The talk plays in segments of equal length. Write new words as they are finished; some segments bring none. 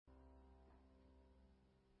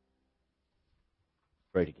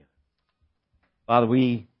Pray together. Father,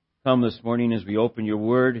 we come this morning as we open your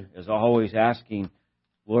word, as always asking,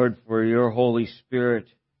 Lord, for your Holy Spirit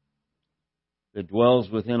that dwells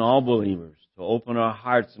within all believers to open our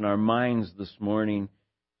hearts and our minds this morning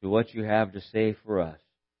to what you have to say for us.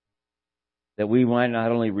 That we might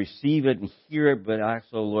not only receive it and hear it, but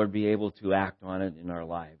also, Lord, be able to act on it in our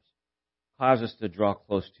lives. Cause us to draw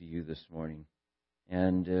close to you this morning.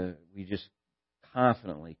 And we just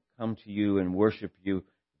confidently come to you and worship you,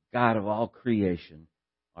 God of all creation,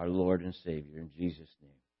 our Lord and Savior. In Jesus'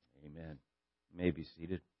 name, amen. You may be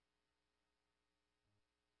seated.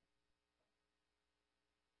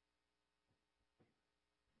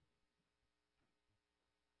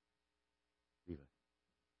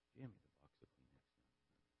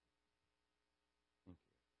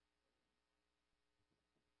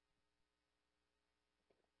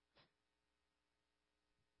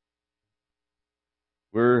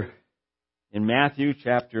 We're in Matthew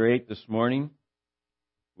chapter 8 this morning.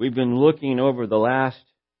 We've been looking over the last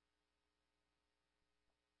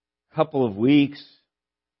couple of weeks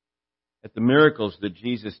at the miracles that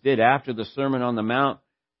Jesus did after the Sermon on the Mount,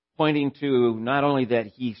 pointing to not only that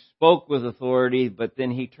he spoke with authority, but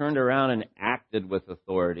then he turned around and acted with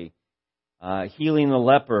authority, healing the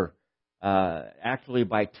leper actually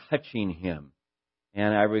by touching him.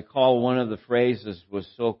 And I recall one of the phrases was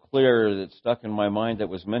so clear that stuck in my mind that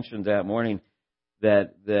was mentioned that morning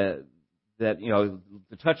that to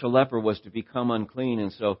touch a leper was to become unclean.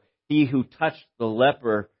 And so he who touched the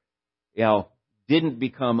leper, didn't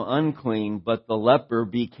become unclean, but the leper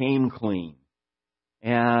became clean.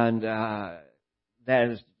 And that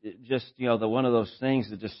is just, one of those things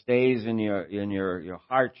that just stays in your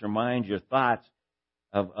heart, your mind, your thoughts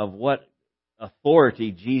of what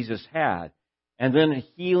authority Jesus had. And then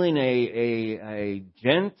healing a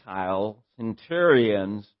Gentile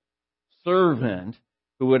centurion's servant,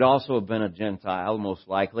 who would also have been a Gentile, most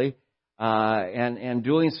likely, and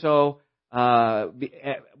doing so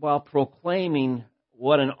while proclaiming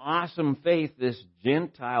what an awesome faith this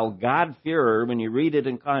Gentile God-fearer, when you read it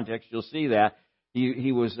in context, you'll see that.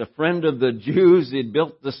 He was a friend of the Jews. He'd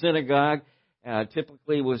built the synagogue,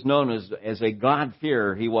 typically was known as a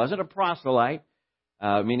God-fearer. He wasn't a proselyte.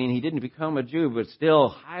 Meaning he didn't become a Jew, but still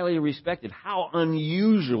highly respected. How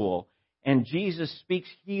unusual. And Jesus speaks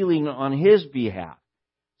healing on his behalf.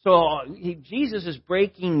 So Jesus is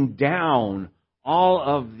breaking down all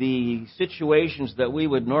of the situations that we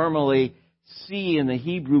would normally see in the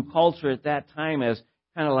Hebrew culture at that time as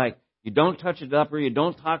kind of like, you don't touch a leper, you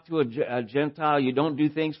don't talk to a Gentile, you don't do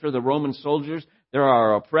things for the Roman soldiers. There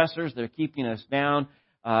are oppressors, they're keeping us down.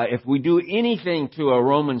 If we do anything to a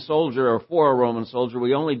Roman soldier or for a Roman soldier,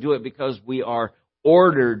 we only do it because we are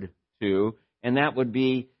ordered to, and that would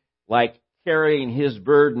be like carrying his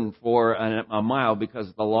burden for a mile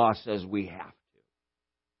because the law says we have to.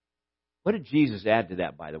 What did Jesus add to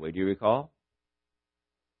that, by the way? Do you recall?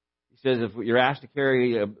 He says if you're asked to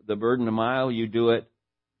carry the burden a mile, you do it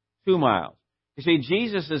 2 miles. You see,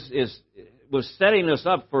 Jesus was setting us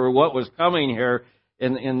up for what was coming here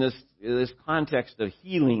in this context of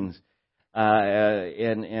healings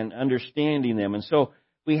and understanding them. And so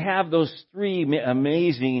we have those two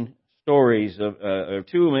amazing stories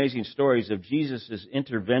of Jesus'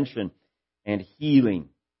 intervention and healing.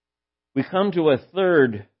 We come to a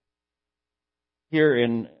third here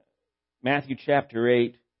in Matthew chapter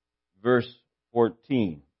 8, verse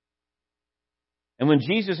 14. And when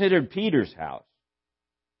Jesus entered Peter's house,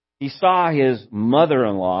 he saw his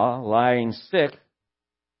mother-in-law lying sick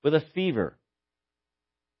with a fever.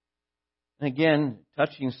 And again,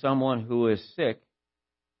 touching someone who is sick,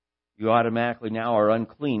 you automatically now are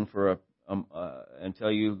unclean for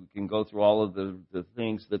until you can go through all of the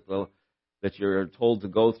things that you're told to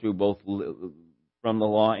go through, both from the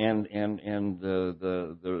law and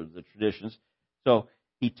the traditions. So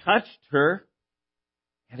he touched her,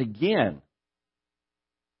 and again,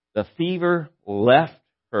 the fever left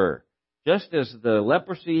her, just as the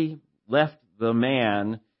leprosy left the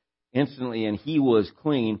man instantly, and he was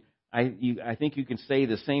clean. I think you can say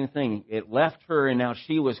the same thing. It left her, and now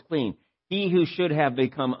she was clean. He who should have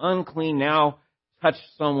become unclean now touched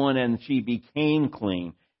someone, and she became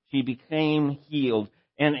clean. She became healed.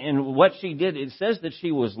 And what she did, it says that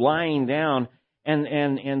she was lying down,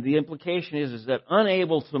 and the implication is that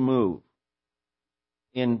unable to move,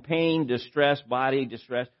 in pain, distress, body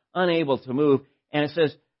distress, unable to move. And it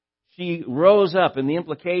says she rose up, and the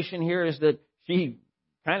implication here is that she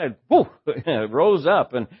kind of rose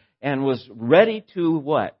up and was ready to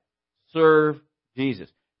what? Serve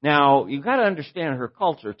Jesus. Now, you've got to understand her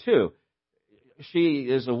culture, too. she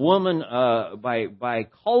is a woman by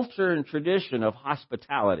culture and tradition of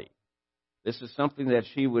hospitality. This is something that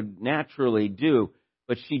she would naturally do,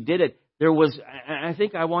 but she did it. I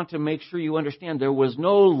think I want to make sure you understand, there was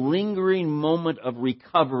no lingering moment of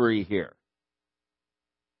recovery here.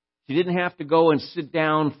 She didn't have to go and sit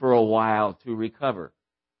down for a while to recover.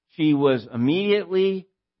 She was immediately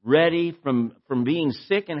ready from being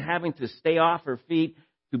sick and having to stay off her feet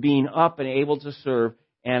to being up and able to serve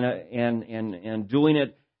and doing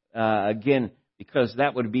it again, because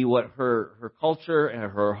that would be what her culture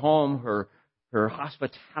and her home, her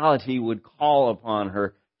hospitality would call upon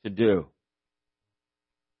her to do.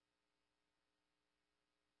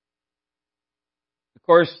 Of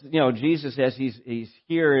course, Jesus, as he's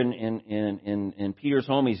here in Peter's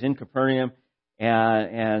home, he's in Capernaum,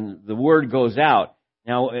 and the word goes out.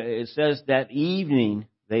 Now, it says that evening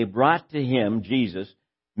they brought to him, Jesus,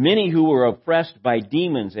 many who were oppressed by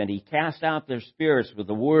demons, and he cast out their spirits with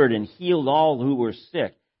the word and healed all who were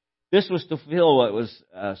sick. This was to fulfill what was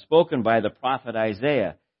spoken by the prophet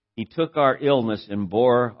Isaiah. He took our illness and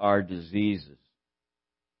bore our diseases.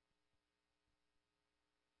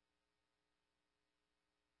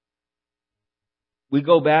 We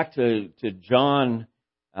go back to John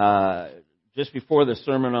just before the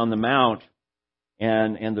Sermon on the Mount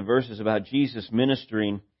and the verses about Jesus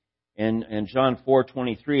ministering in John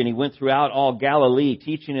 4:23, and he went throughout all Galilee,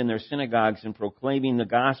 teaching in their synagogues and proclaiming the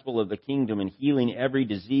gospel of the kingdom and healing every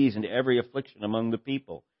disease and every affliction among the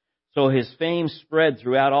people. So his fame spread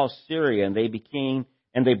throughout all Syria, and they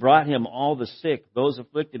brought him all the sick, those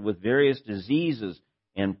afflicted with various diseases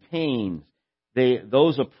and pains,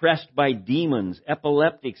 those oppressed by demons,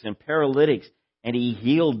 epileptics and paralytics, and he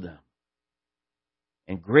healed them.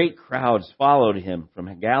 And great crowds followed him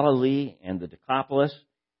from Galilee and the Decapolis,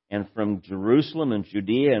 and from Jerusalem and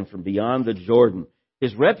Judea, and from beyond the Jordan.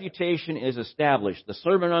 His reputation is established. The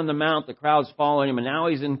Sermon on the Mount, the crowds following him, and now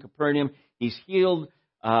he's in Capernaum. He's healed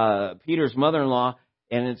Peter's mother-in-law,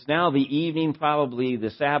 and it's now the evening. Probably the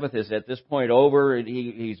Sabbath is at this point over. And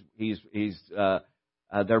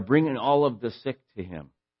they're bringing all of the sick to him.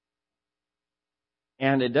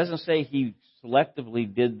 And it doesn't say he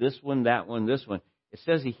selectively did this one, that one, this one. It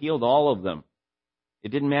says he healed all of them. It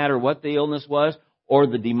didn't matter what the illness was or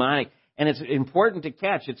the demonic. And it's important to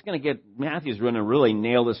catch. It's going to get, Matthew's going to really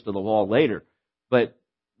nail this to the wall later. But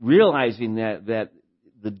realizing that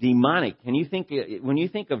the demonic, when you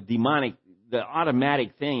think of demonic, the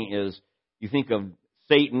automatic thing is you think of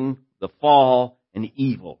Satan, the fall, and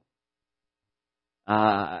evil.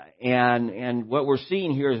 And what we're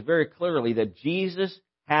seeing here is very clearly that Jesus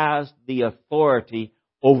has the authority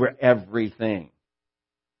over everything.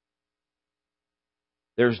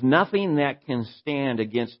 There's nothing that can stand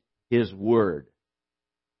against His Word.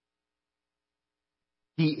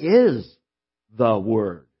 He is the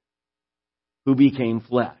Word who became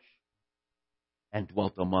flesh and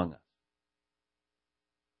dwelt among us.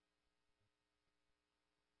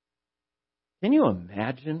 Can you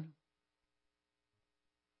imagine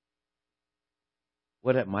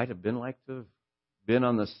what it might have been like to have been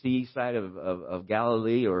on the seaside of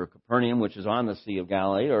Galilee, or Capernaum, which is on the Sea of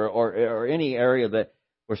Galilee, or any area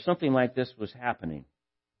where something like this was happening?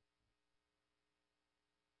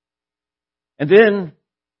 And then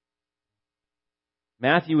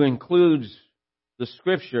Matthew includes the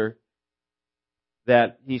scripture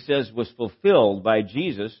that he says was fulfilled by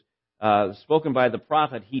Jesus, spoken by the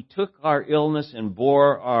prophet. He took our illness and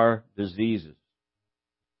bore our diseases.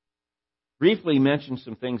 Briefly mentioned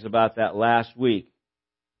some things about that last week.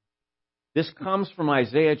 This comes from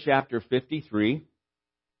Isaiah chapter 53.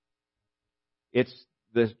 It's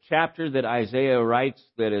the chapter that Isaiah writes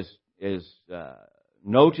that is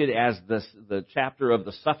noted as the chapter of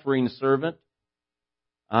the suffering servant.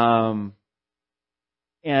 And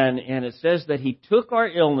it says that He took our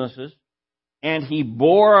illnesses and He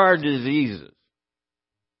bore our diseases.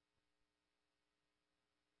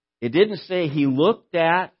 It didn't say He looked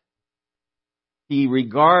at, He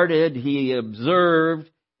regarded, He observed.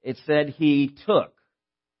 It said He took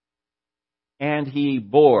and He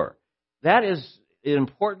bore. That is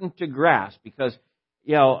important to grasp because,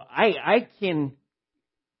 I can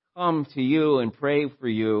come to you and pray for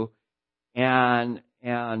you, and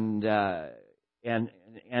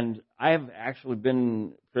I've actually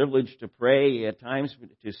been privileged to pray at times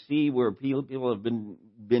to see where people have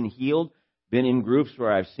been healed, been in groups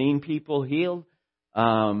where I've seen people healed.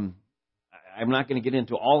 I'm not going to get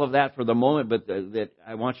into all of that for the moment, but that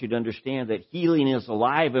I want you to understand that healing is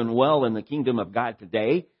alive and well in the kingdom of God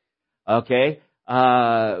today. Okay?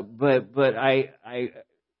 But I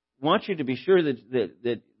want you to be sure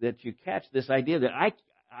that you catch this idea that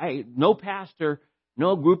no pastor,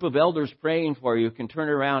 no group of elders praying for you can turn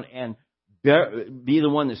around and be the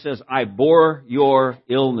one that says, I bore your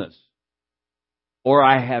illness, or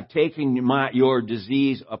I have taken your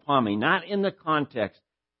disease upon me. Not in the context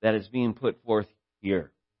that is being put forth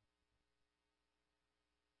here.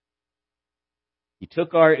 He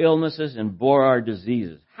took our illnesses and bore our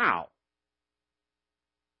diseases. How?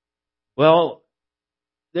 Well,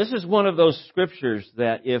 this is one of those scriptures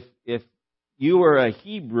that if you were a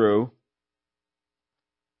Hebrew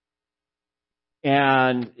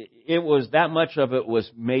and it was that much of it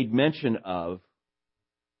was made mention of,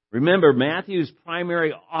 remember, Matthew's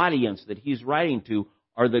primary audience that he's writing to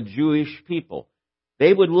are the Jewish people.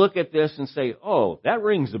 They would look at this and say, oh, that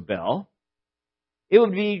rings a bell. It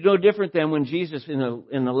would be no different than when Jesus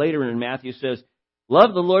later in Matthew says,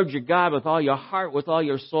 love the Lord your God with all your heart, with all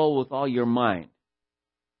your soul, with all your mind.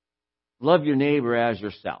 Love your neighbor as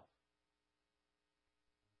yourself.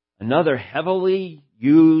 Another heavily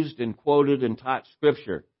used and quoted and taught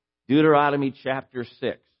scripture, Deuteronomy chapter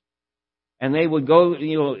 6. And they would go,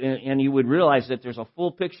 and you would realize that there's a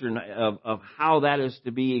full picture of how that is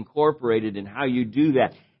to be incorporated and how you do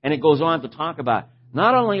that. And it goes on to talk about,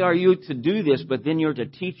 not only are you to do this, but then you're to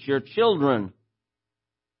teach your children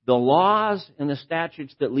the laws and the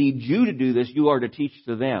statutes that lead you to do this, you are to teach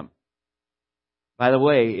to them. By the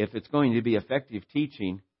way, if it's going to be effective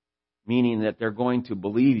teaching, meaning that they're going to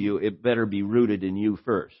believe you, it better be rooted in you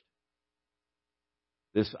first.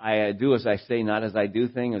 This I do as I say, not as I do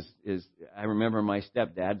thing is I remember my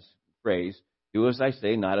stepdad's phrase, do as I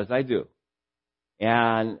say, not as I do.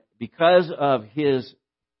 And because of his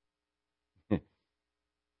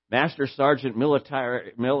Master Sergeant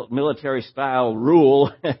military style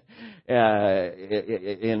rule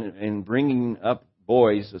in bringing up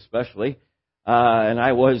boys, especially, and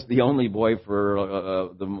I was the only boy for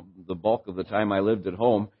the bulk of the time I lived at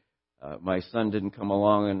home. My son didn't come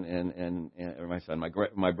along,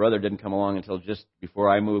 my brother didn't come along until just before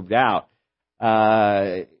I moved out.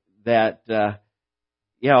 There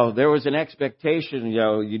was an expectation,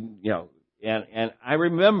 and I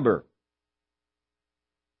remember.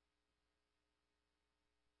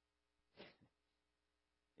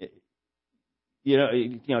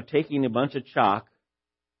 Taking a bunch of chalk,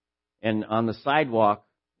 and on the sidewalk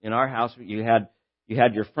in our house, you had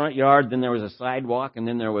your front yard, then there was a sidewalk, and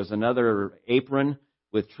then there was another apron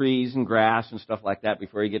with trees and grass and stuff like that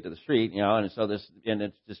before you get to the street, and so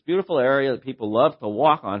it's this beautiful area that people love to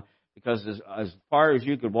walk on, because as far as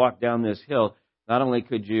you could walk down this hill, not only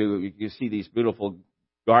could you see these beautiful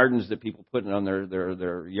gardens that people put on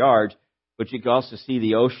their yards, but you could also see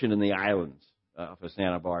the ocean and the islands of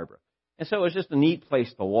Santa Barbara. And so it was just a neat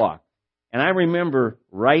place to walk. And I remember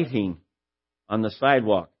writing on the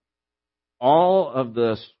sidewalk all of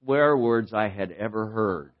the swear words I had ever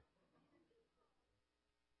heard.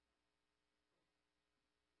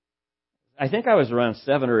 I think I was around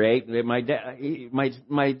 7 or 8. My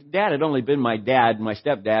dad had only been my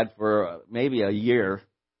stepdad, for maybe a year.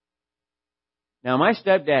 Now, my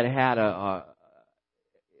stepdad had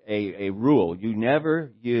a rule. You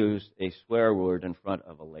never use a swear word in front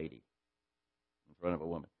of a lady, in front of a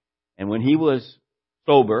woman. And when he was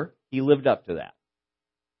sober, he lived up to that.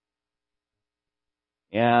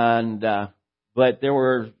 And but there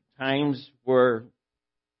were times where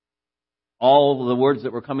all the words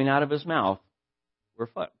that were coming out of his mouth were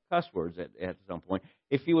cuss words at some point.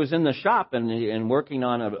 If he was in the shop and working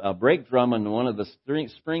on a brake drum and one of the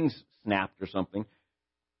springs snapped or something,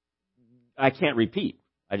 I can't repeat.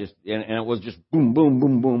 And it was just boom, boom,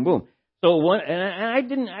 boom, boom, boom. So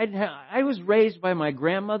I was raised by my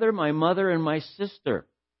grandmother, my mother, and my sister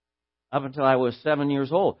up until I was 7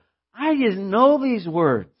 years old. I didn't know these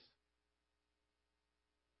words,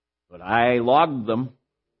 but I logged them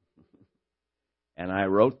and I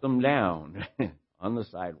wrote them down on the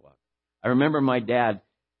sidewalk. I remember my dad,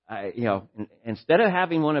 instead of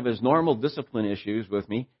having one of his normal discipline issues with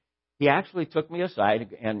me, he actually took me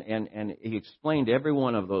aside and he explained every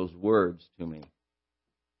one of those words to me.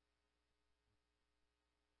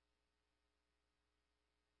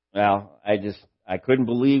 Well, I couldn't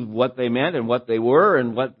believe what they meant and what they were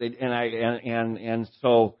and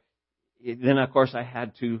so then of course I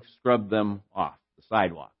had to scrub them off the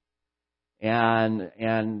sidewalk.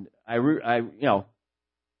 And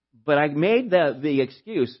but I made the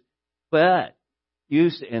excuse,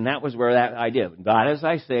 and that was where that idea, not as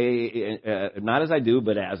I say, not as I do,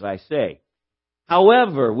 but as I say.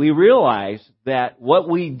 However, we realize that what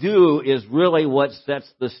we do is really what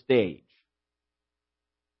sets the stage.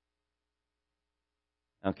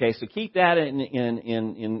 Okay, so keep that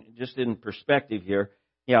in perspective here.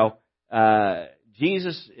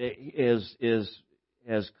 Jesus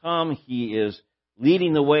has come. He is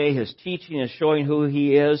leading the way. His teaching is showing who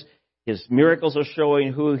He is. His miracles are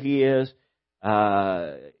showing who He is.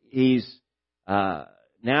 He's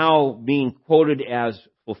now being quoted as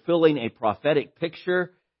fulfilling a prophetic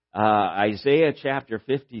picture, Isaiah chapter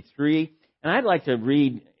 53. And I'd like to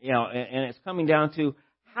read, and it's coming down to,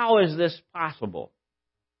 how is this possible?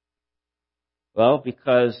 Well,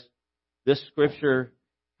 because this scripture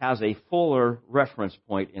has a fuller reference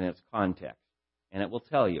point in its context, and it will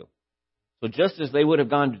tell you. So just as they would have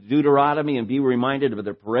gone to Deuteronomy and be reminded of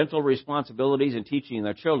their parental responsibilities in teaching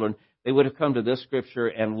their children, they would have come to this scripture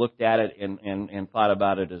and looked at it and thought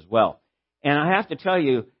about it as well. And I have to tell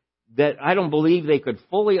you that I don't believe they could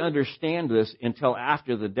fully understand this until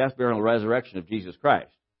after the death, burial, and resurrection of Jesus Christ.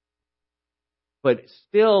 But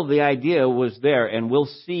still, the idea was there, and we'll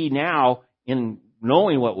see now, in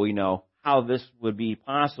knowing what we know, how this would be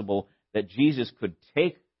possible, that Jesus could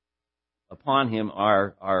take upon Him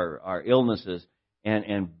our illnesses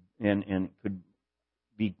and could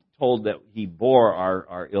be told that He bore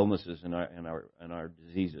our illnesses and our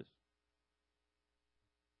diseases.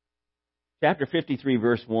 Chapter 53,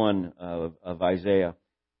 verse 1 of Isaiah.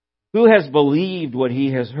 Who has believed what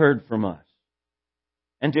he has heard from us?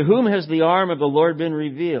 And to whom has the arm of the Lord been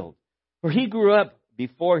revealed? For He grew up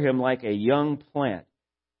before Him like a young plant,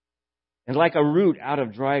 and like a root out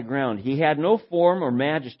of dry ground. He had no form or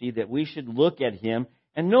majesty that we should look at Him,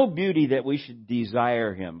 and no beauty that we should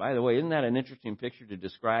desire Him. By the way, isn't that an interesting picture to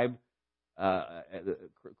describe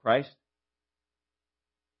Christ?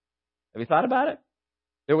 Have you thought about it?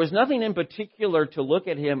 There was nothing in particular to look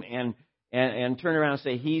at Him and turn around and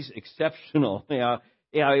say He's exceptional. He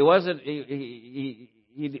wasn't.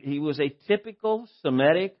 He was a typical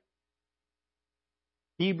Semitic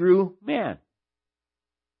Hebrew man.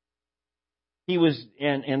 He was,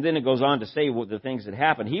 and then it goes on to say what the things that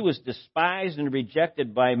happened. He was despised and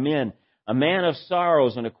rejected by men, a man of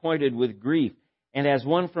sorrows and acquainted with grief. And as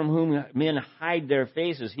one from whom men hide their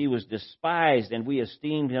faces, He was despised, and we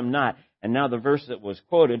esteemed Him not. And now the verse that was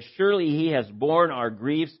quoted, surely He has borne our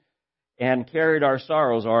griefs and carried our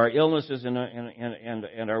sorrows, our illnesses and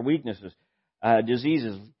our weaknesses,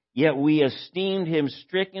 diseases. Yet we esteemed Him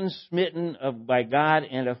stricken, smitten by God,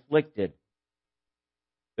 and afflicted.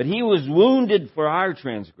 But He was wounded for our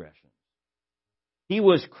transgressions. He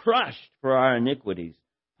was crushed for our iniquities.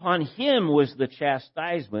 Upon Him was the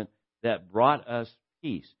chastisement that brought us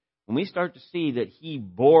peace. When we start to see that He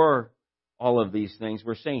bore all of these things,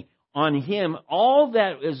 we're saying on Him, all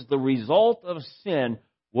that is the result of sin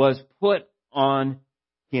was put on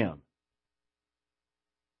Him.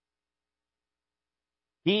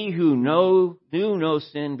 He who knew no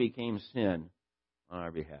sin became sin on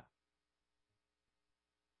our behalf.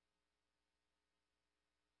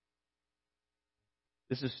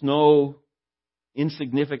 This is no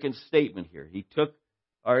insignificant statement here. He took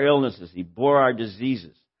our illnesses. He bore our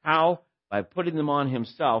diseases. How? By putting them on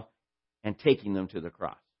Himself and taking them to the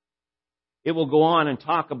cross. It will go on and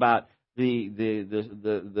talk about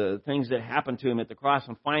the things that happened to Him at the cross,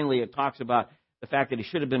 and finally it talks about the fact that He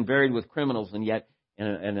should have been buried with criminals, and yet in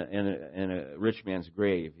a rich man's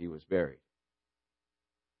grave He was buried.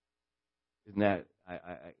 Isn't that?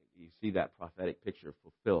 You see that prophetic picture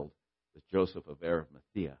fulfilled with Joseph of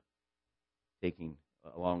Arimathea,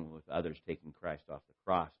 along with others, taking Christ off the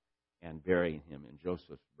cross and burying Him in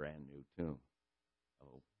Joseph's brand new tomb.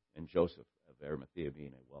 And Joseph of Arimathea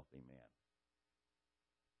being a wealthy man.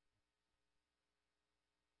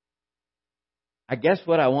 I guess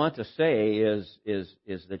what I want to say is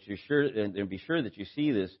that you're sure, and be sure that you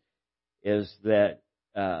see this, is that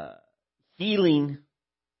healing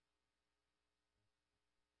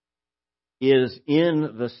is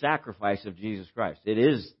in the sacrifice of Jesus Christ. It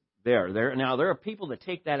is there. Now, there are people that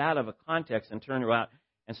take that out of a context and turn around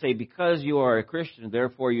and say, because you are a Christian,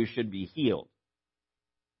 therefore you should be healed.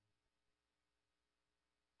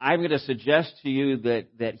 I'm going to suggest to you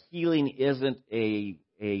that healing isn't a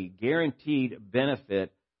guaranteed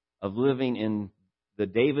benefit of living in the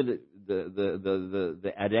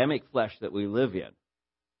Adamic flesh that we live in.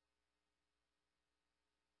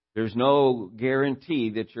 There's no guarantee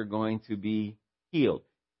that you're going to be healed.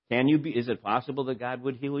 Is it possible that God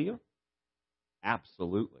would heal you?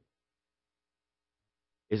 Absolutely.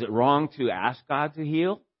 Is it wrong to ask God to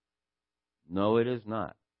heal? No, it is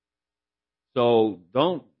not. So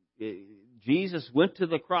Jesus went to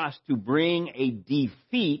the cross to bring a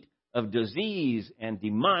defeat of disease and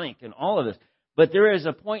demonic and all of this. But there is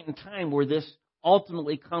a point in time where this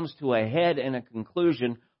ultimately comes to a head and a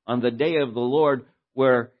conclusion on the day of the Lord,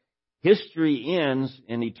 where history ends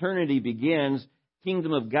and eternity begins,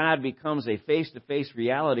 kingdom of God becomes a face-to-face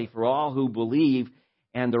reality for all who believe,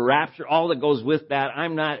 and the rapture, all that goes with that.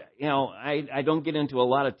 I'm not, I don't get into a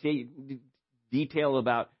lot of detail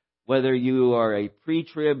about whether you are a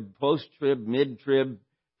pre-trib, post-trib, mid-trib,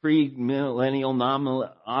 pre-millennial,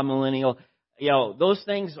 non-millennial. Those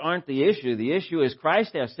things aren't the issue. The issue is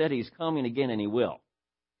Christ has said He's coming again, and He will.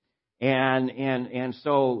 And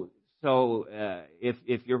so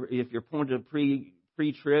if you're pointed to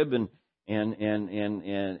pre-trib and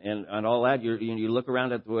all that, you look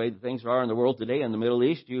around at the way things are in the world today in the Middle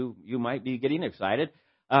East, you might be getting excited.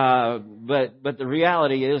 But the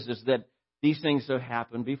reality is that these things have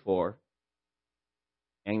happened before,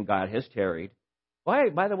 and God has tarried. Why?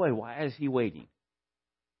 By the way, why is He waiting?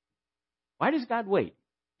 Why does God wait?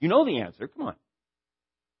 You know the answer. Come on.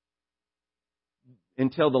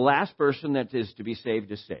 Until the last person that is to be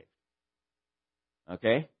saved is saved.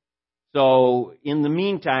 Okay? So, in the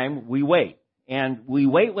meantime, we wait. And we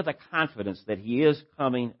wait with a confidence that He is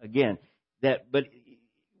coming again. But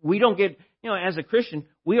we don't get, as a Christian,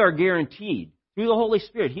 we are guaranteed through the Holy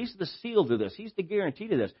Spirit. He's the seal to this. He's the guarantee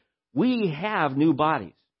to this. We have new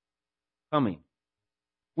bodies coming.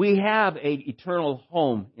 We have an eternal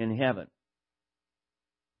home in heaven.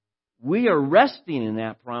 We are resting in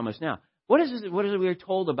that promise now. What is we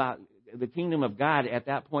told about the kingdom of God at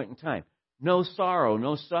that point in time? No sorrow,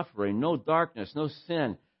 no suffering, no darkness, no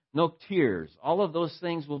sin, no tears. All of those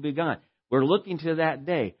things will be gone. We're looking to that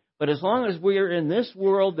day. But as long as we are in this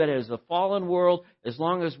world that is a fallen world, as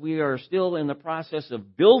long as we are still in the process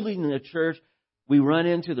of building the church, we run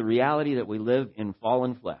into the reality that we live in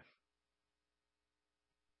fallen flesh.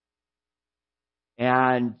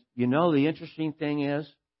 And the interesting thing is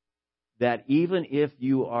that even if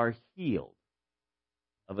you are healed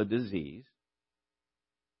of a disease,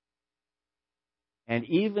 and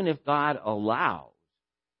even if God allows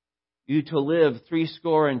you to live 70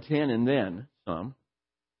 and then some,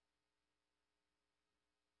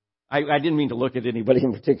 I didn't mean to look at anybody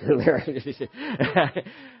in particular there.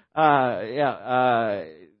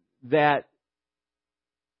 That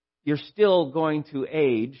you're still going to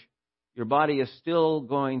age, your body is still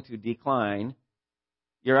going to decline,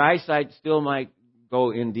 your eyesight still might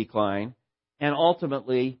go in decline, and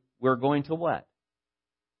ultimately, we're going to what?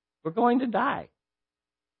 We're going to die.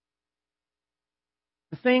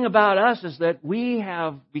 The thing about us is that we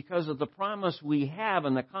have, because of the promise we have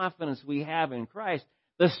and the confidence we have in Christ,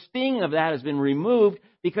 the sting of that has been removed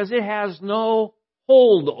because it has no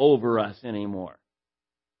hold over us anymore.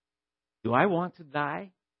 Do I want to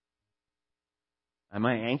die? Am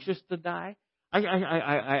I anxious to die?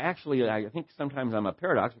 I think sometimes I'm a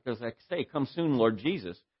paradox because I say, "Come soon, Lord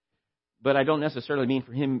Jesus," but I don't necessarily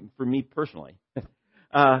mean for me personally.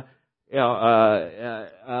 But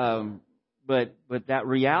that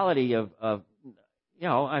reality of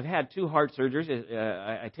I've had 2 heart surgeries.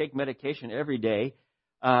 I take medication every day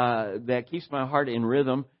that keeps my heart in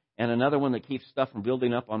rhythm, and another one that keeps stuff from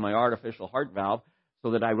building up on my artificial heart valve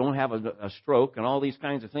so that I don't have a stroke, and all these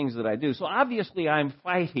kinds of things that I do. So obviously I'm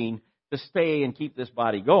fighting to stay and keep this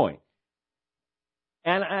body going.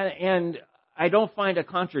 And I don't find a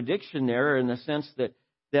contradiction there in the sense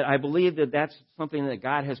that I believe that that's something that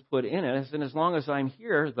God has put in us. And as long as I'm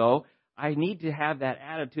here, though, I need to have that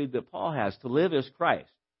attitude that Paul has. To live is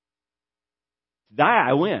Christ. To die,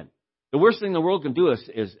 I win. The worst thing the world can do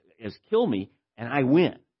is kill me, and I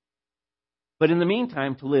win. But in the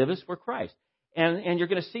meantime, to live is for Christ. And you're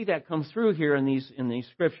going to see that come through here in these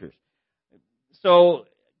scriptures. So,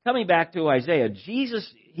 coming back to Isaiah, Jesus,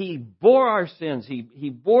 He bore our sins. He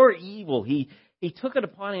bore evil. He took it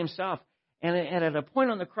upon Himself. And at a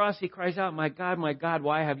point on the cross, He cries out, my God,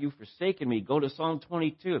 why have you forsaken me?" Go to Psalm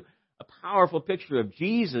 22, a powerful picture of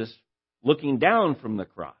Jesus looking down from the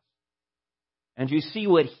cross. And you see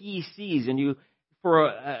what He sees, and you, for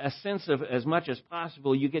a sense of as much as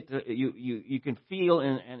possible, you get to you can feel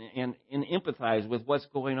and empathize with what's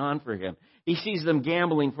going on for Him. He sees them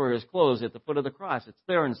gambling for His clothes at the foot of the cross. It's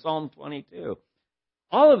there in Psalm 22.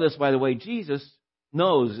 All of this, by the way, Jesus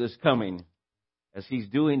knows is coming as He's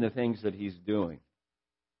doing the things that He's doing.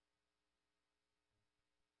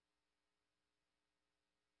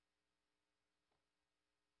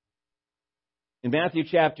 In Matthew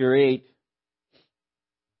chapter 8,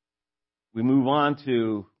 we move on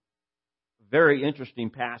to a very interesting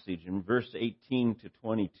passage in verse 18 to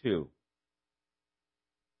 22.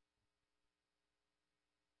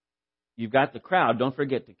 You've got the crowd. Don't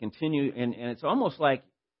forget to continue. And it's almost like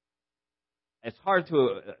it's hard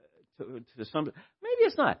to some. Maybe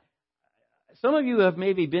it's not. Some of you have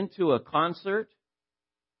maybe been to a concert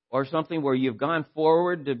or something where you've gone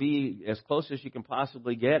forward to be as close as you can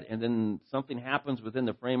possibly get, and then something happens within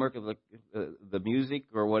the framework of the music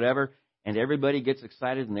or whatever, and everybody gets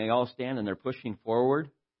excited and they all stand and they're pushing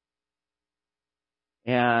forward,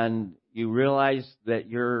 and you realize that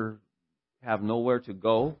you have nowhere to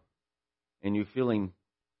go, and you're feeling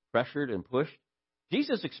pressured and pushed.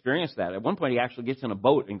 Jesus experienced that. At one point, he actually gets in a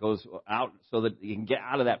boat and goes out so that he can get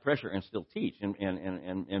out of that pressure and still teach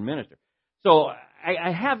and minister. So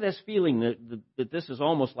I have this feeling that this is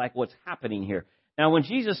almost like what's happening here. Now, when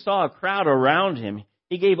Jesus saw a crowd around him,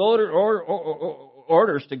 he gave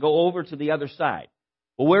orders to go over to the other side.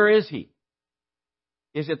 Well, where is he?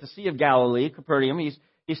 He's at the Sea of Galilee, Capernaum. He's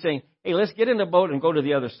saying, hey, let's get in the boat and go to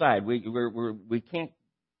the other side. We can't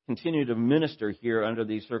continue to minister here under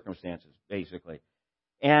these circumstances, basically.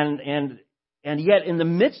 And yet, in the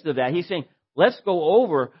midst of that, he's saying, let's go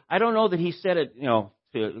over. I don't know that he said it,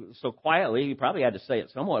 so quietly. He probably had to say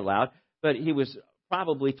it somewhat loud, but he was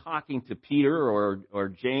probably talking to Peter or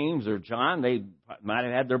James or John. They might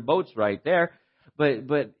have had their boats right there,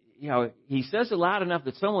 but he says it loud enough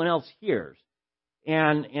that someone else hears.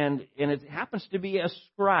 And it happens to be a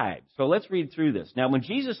scribe. So let's read through this. Now, when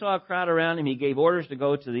Jesus saw a crowd around him, he gave orders to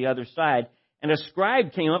go to the other side. And a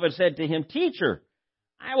scribe came up and said to him, Teacher,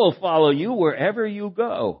 I will follow you wherever you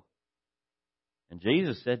go. And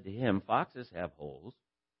Jesus said to him, Foxes have holes,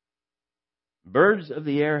 birds of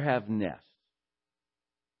the air have nests,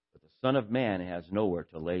 but the Son of Man has nowhere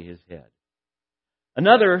to lay his head.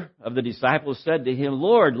 Another of the disciples said to him,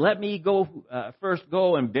 Lord, let me first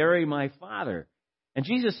go and bury my father. And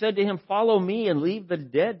Jesus said to him, Follow me and leave the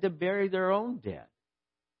dead to bury their own dead.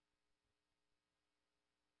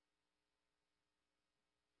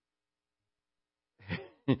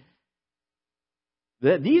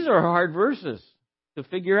 These are hard verses to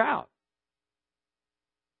figure out.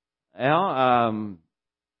 And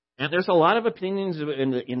there's a lot of opinions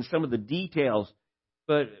in some of the details,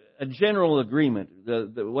 but a general agreement.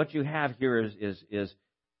 What you have here is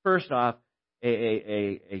first off,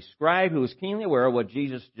 a scribe who is keenly aware of what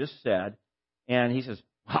Jesus just said, and he says,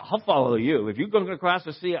 I'll follow you. If you're going to cross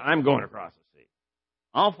the sea, I'm going across the sea.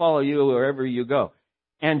 I'll follow you wherever you go.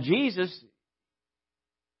 And Jesus,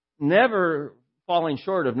 never falling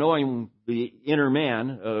short of knowing the inner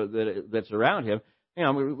man that's around him,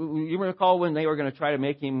 you recall when they were going to try to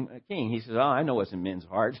make him a king. He says, I know what's in men's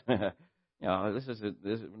hearts. This isn't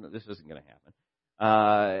going to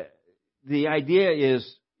happen. The idea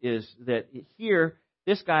is that here,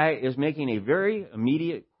 this guy is making a very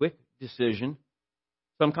immediate, quick decision.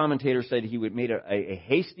 Some commentators said he would made a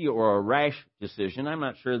hasty or a rash decision. I'm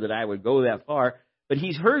not sure that I would go that far. But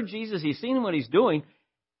he's heard Jesus. He's seen what he's doing.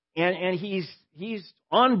 And he's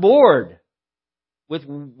on board with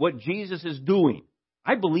what Jesus is doing.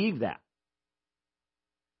 I believe that.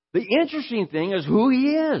 The interesting thing is who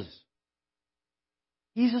he is.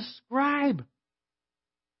 He's a scribe.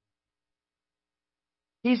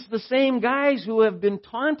 He's the same guys who have been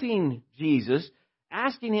taunting Jesus,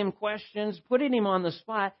 asking him questions, putting him on the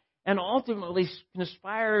spot, and ultimately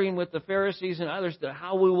conspiring with the Pharisees and others to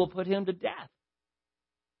how we will put him to death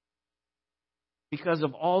because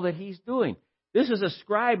of all that he's doing. This is a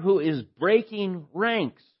scribe who is breaking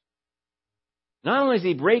ranks. Not only is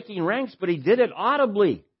he breaking ranks, but he did it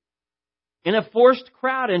audibly in a forced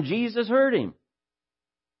crowd, and Jesus heard him.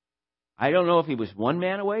 I don't know if he was 1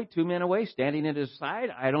 man away, 2 men away, standing at his side.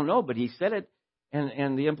 I don't know, but he said it,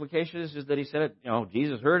 and the implication is that he said it.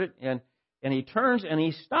 Jesus heard it, and he turns and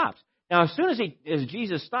he stops. Now, as soon as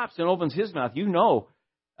Jesus stops and opens his mouth,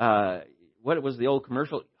 what was the old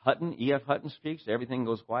commercial? Hutton, E.F. Hutton speaks. Everything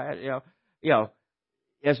goes quiet.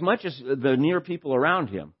 As much as the near people around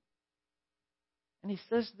him, and he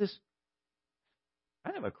says this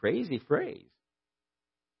kind of a crazy phrase.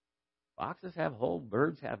 Foxes have holes,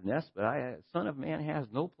 birds have nests, but Son of Man has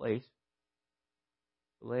no place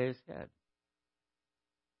to lay his head.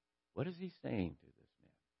 What is he saying to this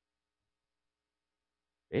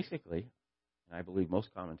man? Basically, and I believe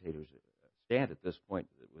most commentators stand at this point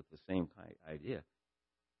with the same idea.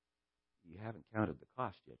 You haven't counted the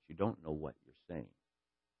cost yet. You don't know what you're saying.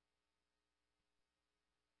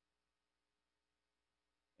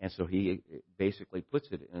 And so he basically puts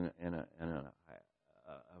it in a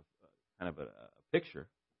kind of a picture.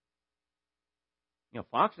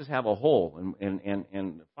 Foxes have a hole,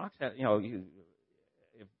 and fox have,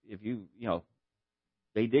 if you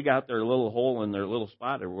they dig out their little hole in their little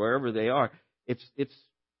spot or wherever they are, it's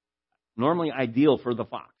normally ideal for the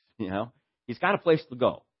fox. He's got a place to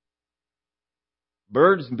go.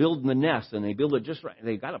 Birds build the nest, and they build it just right.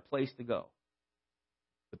 They've got a place to go.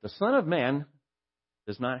 But the Son of Man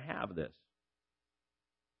does not have this.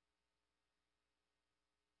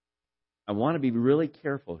 I want to be really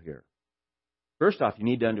careful here. First off, you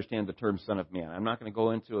need to understand the term Son of Man. I'm not going to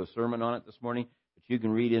go into a sermon on it this morning, but you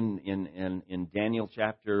can read in Daniel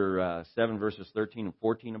chapter 7, verses 13 and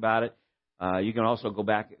 14 about it. You can also go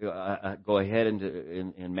ahead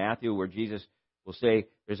in Matthew, where Jesus will say,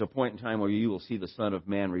 "There's a point in time where you will see the Son of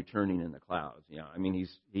Man returning in the clouds." I mean,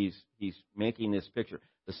 he's making this picture.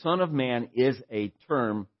 The Son of Man is a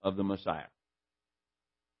term of the Messiah.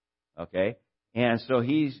 Okay, and so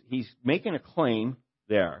he's making a claim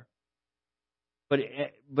there.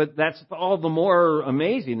 But that's all the more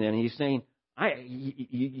amazing. Then he's saying,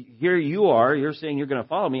 "Here you are. You're saying you're going to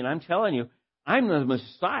follow me, and I'm telling you, I'm the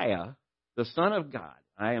Messiah, the Son of God.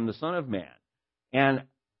 I am the Son of Man, and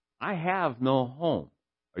I have no home.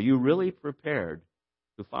 Are you really prepared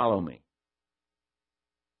to follow me?"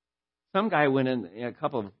 Some guy went in. A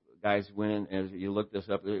couple of guys went in. As you look this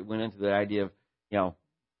up, they went into the idea of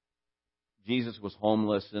Jesus was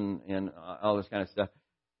homeless and all this kind of stuff.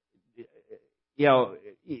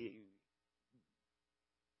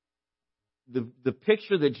 The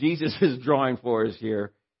picture that Jesus is drawing for us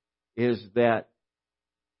here is that,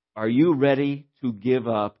 are you ready to give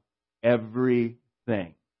up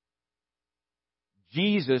everything?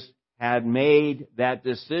 Jesus had made that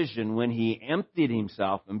decision when he emptied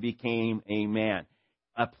himself and became a man.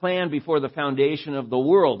 A plan before the foundation of the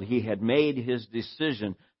world. He had made his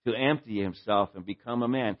decision to empty himself and become a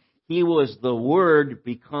man. He was the Word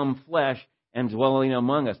become flesh and dwelling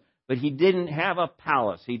among us. But he didn't have a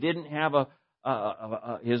palace. He didn't have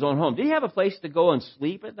his own home. Did he have a place to go and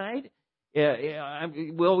sleep at night?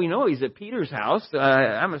 Well, we know he's at Peter's house.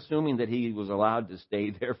 I'm assuming that he was allowed to stay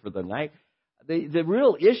there for the night. The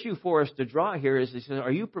real issue for us to draw here is, he says,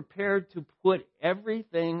 are you prepared to put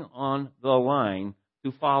everything on the line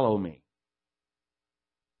to follow me?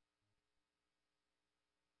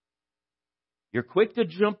 You're quick to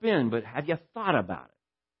jump in, but have you thought about it?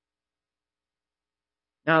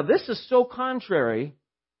 Now, this is so contrary,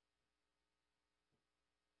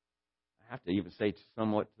 I have to even say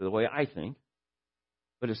somewhat to the way I think,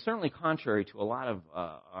 but it's certainly contrary to a lot of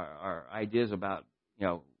our ideas about,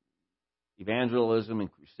 evangelism and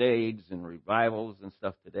crusades and revivals and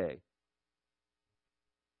stuff today.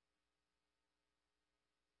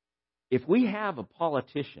 If we have a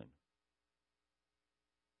politician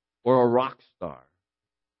or a rock star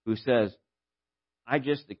who says,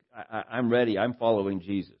 I'm ready, I'm following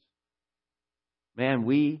Jesus, man,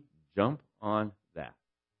 we jump on that.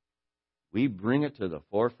 We bring it to the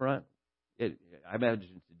forefront. I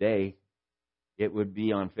imagine today it would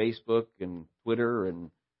be on Facebook and Twitter and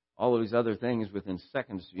all of these other things within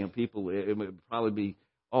seconds. People, it would probably be,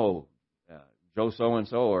 Joe so and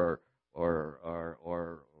so or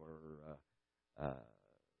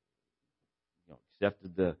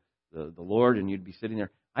accepted the Lord, and you'd be sitting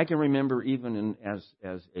there. I can remember even as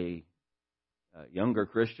a younger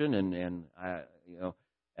Christian, and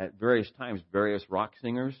at various times, various rock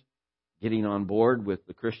singers getting on board with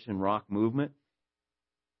the Christian rock movement,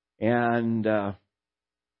 and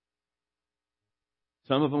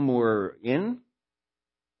some of them were in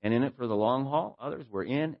it for the long haul. Others were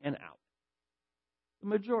in and out. The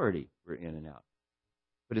majority were in and out.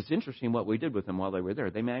 But it's interesting what we did with them while they were there.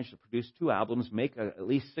 They managed to produce 2 albums, make at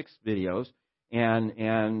least 6 videos, and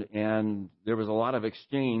there was a lot of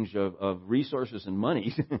exchange of resources and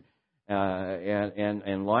money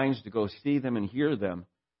and lines to go see them and hear them.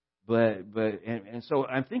 But so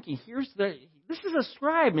I'm thinking, this is a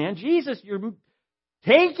scribe, man. Jesus,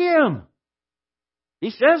 take him. He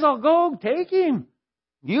says, I'll go, take him.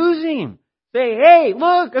 Use him. Say, hey,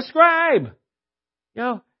 look, a scribe.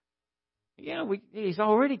 He's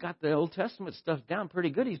already got the Old Testament stuff down pretty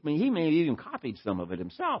good. He may have even copied some of it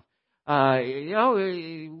himself. We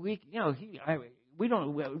don't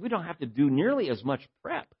have to do nearly as much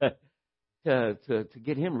prep to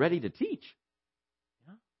get him ready to teach.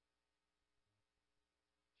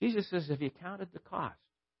 Jesus says, have you counted the cost?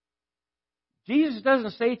 Jesus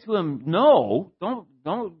doesn't say to him, no, don't,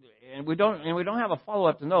 and we don't have a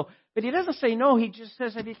follow-up to no. But he doesn't say no. He just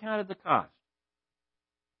says, have you counted the cost?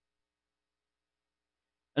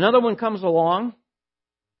 Another one comes along,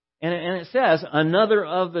 and it says, another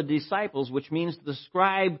of the disciples, which means the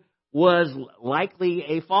scribe was likely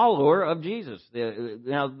a follower of Jesus.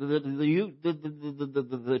 Now,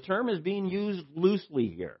 the term is being used loosely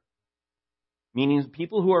here, meaning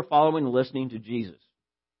people who are following and listening to Jesus.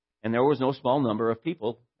 And there was no small number of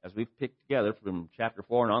people, as we've picked together from chapter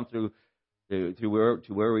 4 and on through to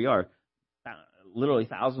where we are. Literally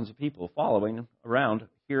thousands of people following around,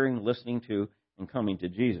 hearing, listening to, and coming to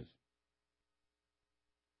Jesus.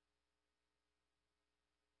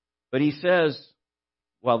 But he says,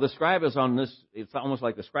 while the scribe is on this, it's almost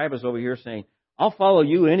like the scribe is over here saying, I'll follow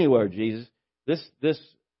you anywhere, Jesus. This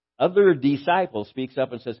other disciple speaks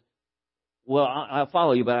up and says, well, I'll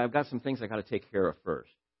follow you, but I've got some things I got to take care of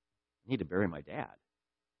first. I need to bury my dad.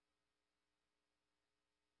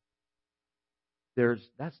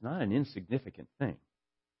 That's not an insignificant thing.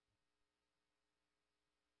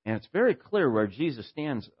 And it's very clear where Jesus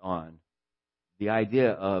stands on the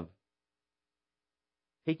idea of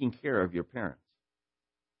taking care of your parents.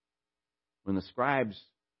 When the scribes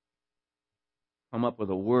come up with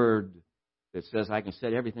a word that says, I can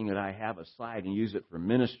set everything that I have aside and use it for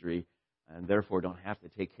ministry, and therefore don't have to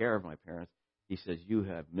take care of my parents, he says, you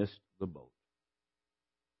have missed the boat.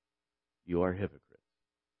 You are hypocrites.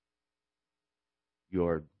 You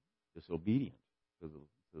are disobedient to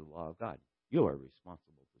the law of God. You are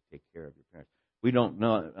responsible to take care of your parents. We don't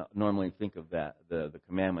normally think of that, the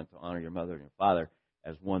commandment to honor your mother and your father,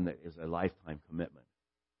 as one that is a lifetime commitment.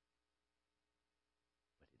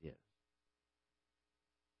 But it is.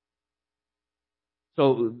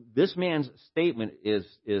 So this man's statement is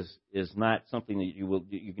not something that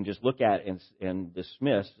you can just look at and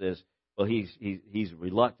dismiss as, well, he's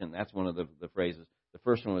reluctant. That's one of the phrases. The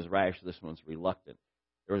first one was rash. This one's reluctant.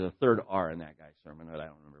 There was a third R in that guy's sermon, but I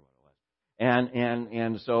don't remember what it was.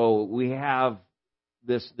 And so we have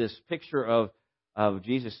this picture of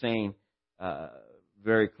Jesus saying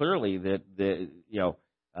very clearly that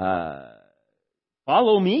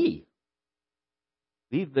follow me.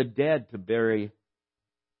 Leave the dead to bury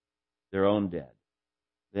their own dead.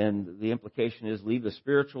 Then the implication is leave the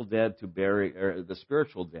spiritual dead to bury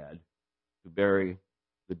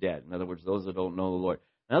the dead. In other words, those that don't know the Lord.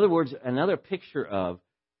 In other words, another picture of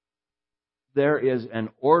there is an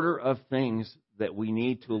order of things that we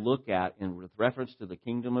need to look at with reference to the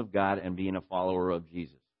kingdom of God and being a follower of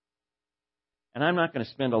Jesus. And I'm not going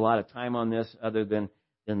to spend a lot of time on this other than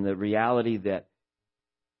the reality that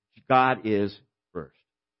God is first.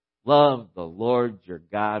 Love the Lord your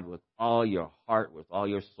God with all your heart, with all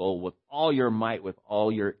your soul, with all your might, with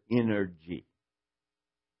all your energy.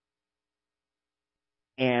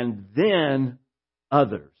 And then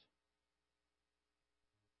others.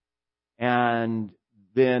 And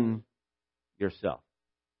then yourself.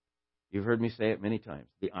 You've heard me say it many times.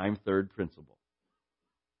 The I'm third principle.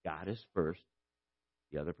 God is first.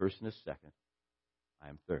 The other person is second. I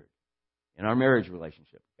am third. In our marriage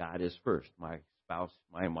relationship, God is first. My spouse,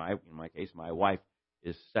 in my case, my wife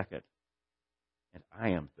is second. And I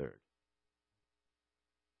am third.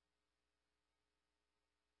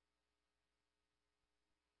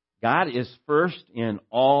 God is first in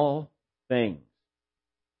all things.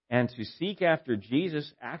 And to seek after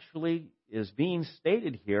Jesus actually is being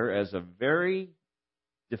stated here as a very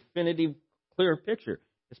definitive, clear picture.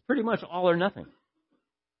 It's pretty much all or nothing.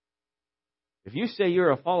 If you say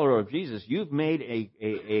you're a follower of Jesus, you've made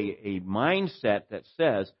a mindset that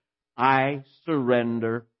says, I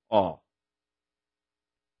surrender all.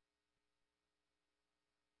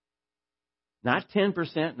 Not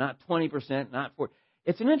 10%, not 20%, not 40%.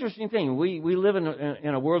 It's an interesting thing. We live in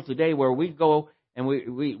a world today where we go and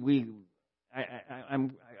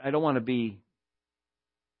I don't want to be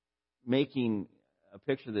making a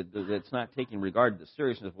picture that's not taking regard to the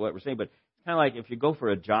seriousness of what we're saying, but it's kind of like if you go for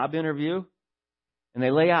a job interview and they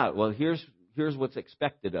lay out, well, here's what's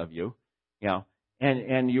expected of you,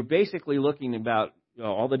 and you're basically looking about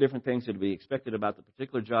all the different things that would be expected about the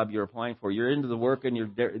particular job you're applying for. You're into the work and you're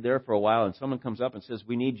there for a while, and someone comes up and says,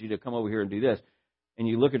 we need you to come over here and do this. And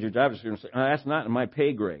you look at your job description and say, oh, that's not in my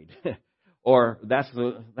pay grade. Or that's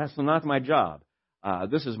not my job.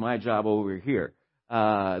 This is my job over here.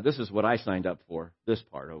 This is what I signed up for, this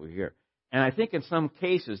part over here. And I think in some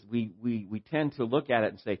cases we tend to look at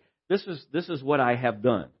it and say, this is what I have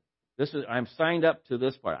done. I'm signed up to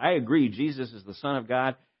this part. I agree, Jesus is the Son of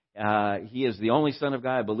God. He is the only Son of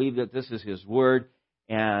God. I believe that this is His Word,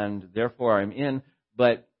 and therefore I'm in.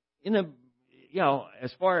 But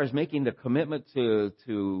as far as making the commitment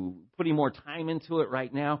to putting more time into it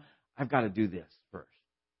right now, I've got to do this first.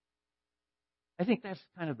 I think that's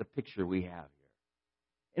kind of the picture we have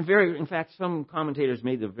here. In fact, some commentators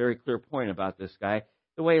made a very clear point about this guy.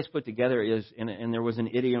 The way it's put together is, and there was an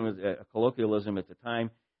idiom, a colloquialism at the time,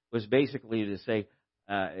 was basically to say,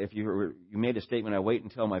 if you made a statement, I wait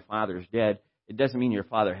until my father's dead, it doesn't mean your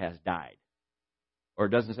father has died. Or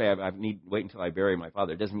it doesn't say I need wait until I bury my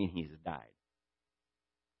father. It doesn't mean he's died.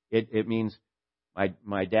 It means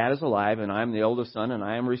my dad is alive and I'm the oldest son and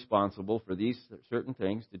I am responsible for these certain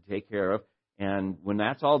things to take care of. And when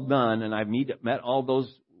that's all done and I've met all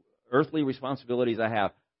those earthly responsibilities I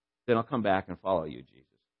have, then I'll come back and follow you, Jesus.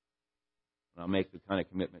 And I'll make the kind of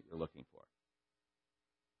commitment you're looking for.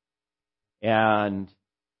 And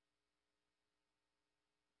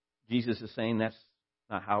Jesus is saying that's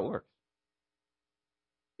not how it works.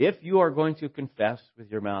 If you are going to confess with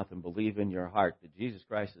your mouth and believe in your heart that Jesus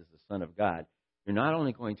Christ is the Son of God, you're not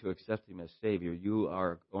only going to accept Him as Savior, you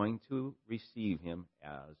are going to receive Him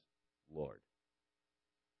as Lord.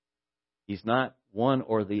 He's not one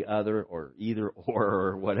or the other or either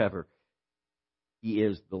or whatever. He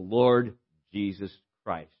is the Lord Jesus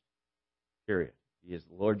Christ. Period. He is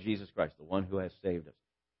the Lord Jesus Christ, the one who has saved us.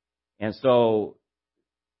 And so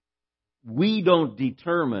we don't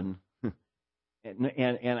determine, and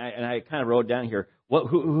I kind of wrote down here,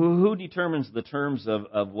 who determines the terms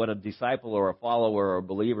of what a disciple or a follower or a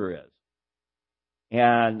believer is?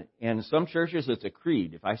 And in some churches, it's a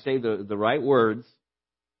creed. If I say the right words,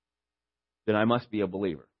 then I must be a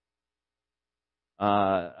believer.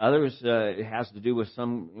 Others, it has to do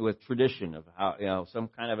with tradition of how, some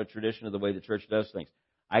kind of a tradition of the way the church does things.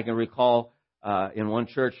 I can recall in one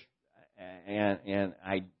church, and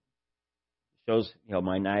I shows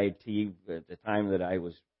my naivety at the time that I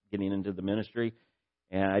was getting into the ministry,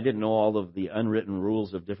 and I didn't know all of the unwritten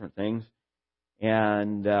rules of different things.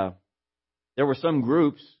 And there were some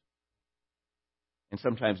groups, and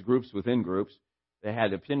sometimes groups within groups, that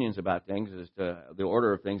had opinions about things as to the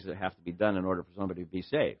order of things that have to be done in order for somebody to be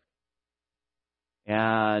saved.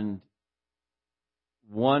 And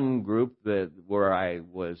one group where I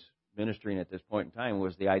was ministering at this point in time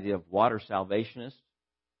was the idea of water salvationists.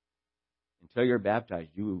 Until you're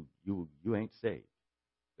baptized, you ain't saved.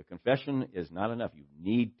 The confession is not enough. You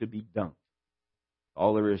need to be dunked.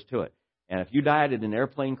 All there is to it. And if you died in an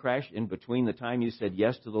airplane crash in between the time you said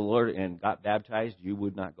yes to the Lord and got baptized, you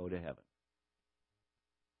would not go to heaven.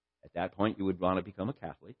 At that point, you would want to become a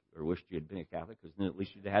Catholic, or wished you had been a Catholic, because then at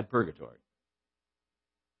least you'd had purgatory.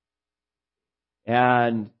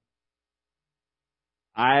 And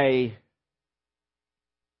I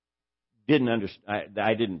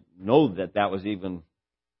didn't know that was even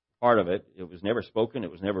part of it. It was never spoken.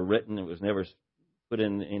 It was never written. It was never put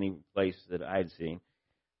in any place that I'd seen.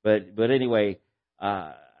 But anyway,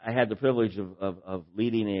 I had the privilege of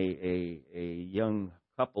leading a young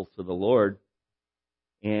couple to the Lord.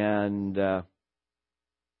 And it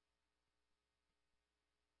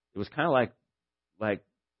was kind of like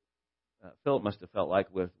Philip must have felt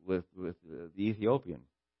like with the Ethiopian.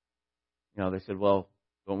 They said, "Well,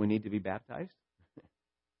 don't we need to be baptized?"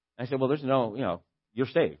 I said, "Well, there's no, you're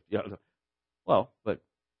saved." Well, but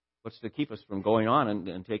what's to keep us from going on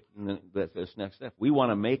and taking this next step? We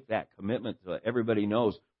want to make that commitment so everybody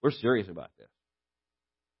knows we're serious about this.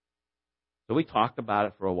 So we talked about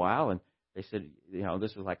it for a while, and they said,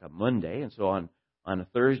 this was like a Monday, and so on a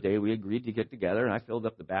Thursday we agreed to get together, and I filled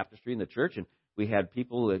up the baptistry in the church, and we had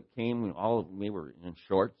people that came. All of them, we were in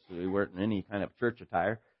shorts, so we weren't in any kind of church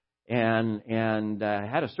attire, and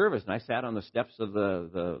had a service, and I sat on the steps of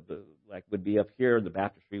the like would be up here. The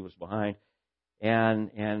baptistry was behind,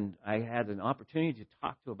 and I had an opportunity to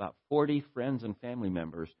talk to about 40 friends and family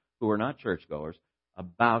members who were not churchgoers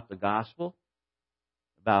about the gospel,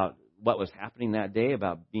 about what was happening that day,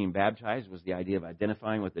 about being baptized. Was the idea of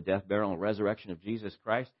identifying with the death, burial, and resurrection of Jesus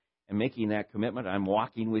Christ and making that commitment. I'm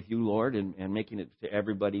walking with you, Lord, and making it to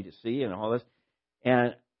everybody to see and all this.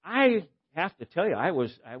 And I have to tell you, I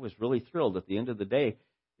was really thrilled at the end of the day.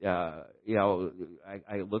 I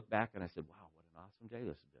look back and I said, wow, what an awesome day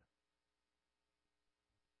this has been.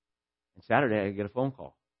 And Saturday, I get a phone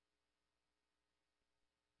call.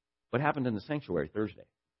 What happened in the sanctuary Thursday?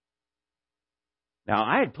 Now,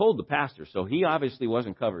 I had told the pastor, so he obviously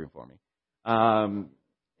wasn't covering for me. And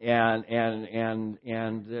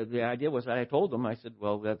the idea was that I told him, I said,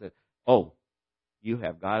 well, you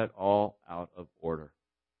have got it all out of order.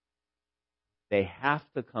 They have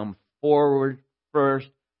to come forward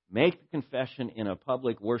first, make the confession in a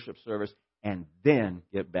public worship service, and then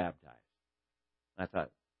get baptized. I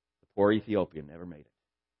thought, the poor Ethiopian never made it.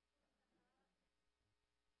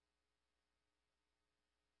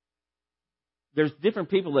 There's different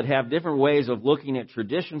people that have different ways of looking at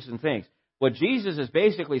traditions and things. What Jesus is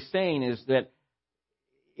basically saying is that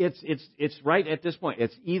it's right at this point.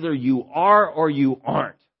 It's either you are or you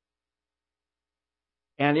aren't.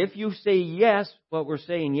 And if you say yes, what we're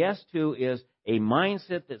saying yes to is a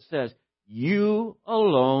mindset that says, you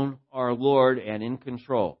alone are Lord and in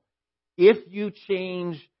control. If you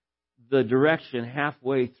change the direction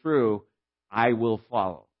halfway through, I will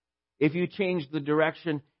follow. If you change the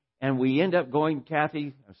direction and we end up going,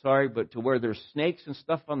 Kathy, I'm sorry, but to where there's snakes and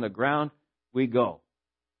stuff on the ground, we go.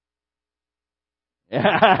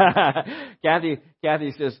 Kathy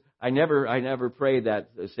says, I never pray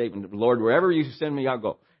that statement, Lord, wherever you send me, I'll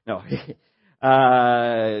go. No.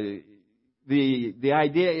 the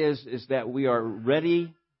idea is that we are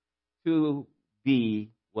ready to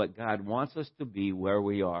be what God wants us to be where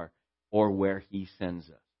we are or where He sends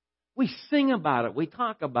us. We sing about it. We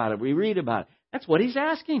talk about it. We read about it. That's what He's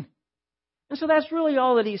asking. And so that's really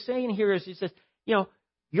all that He's saying here is He says,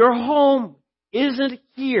 your home isn't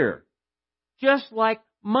here. Just like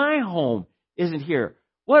my home isn't here.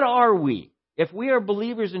 What are we? If we are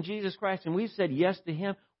believers in Jesus Christ and we've said yes to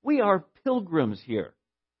Him, we are pilgrims here.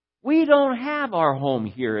 We don't have our home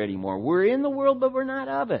here anymore. We're in the world, but we're not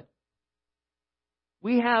of it.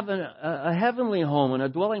 We have a heavenly home and a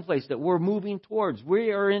dwelling place that we're moving towards.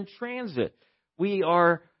 We are in transit. We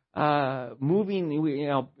are moving.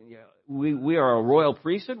 We are a royal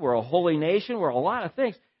priesthood. We're a holy nation. We're a lot of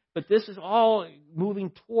things. But this is all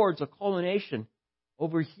moving towards a culmination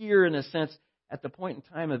over here, in a sense, at the point in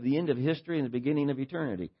time of the end of history and the beginning of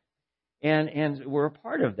eternity. And we're a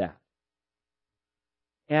part of that.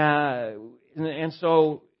 And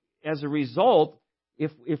so, as a result,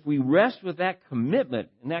 if we rest with that commitment,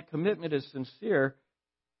 and that commitment is sincere,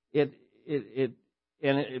 we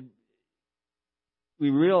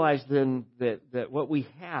realize then that what we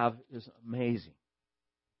have is amazing.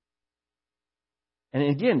 And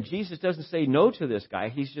again, Jesus doesn't say no to this guy.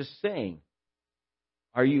 He's just saying,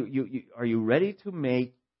 are you ready to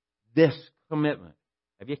make this commitment?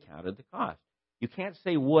 Have you counted the cost? You can't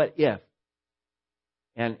say what if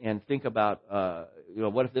and think about,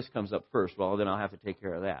 what if this comes up first? Well, then I'll have to take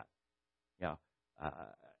care of that.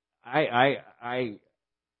 I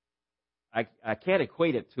can't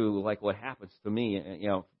equate it to like what happens to me,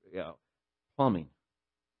 plumbing.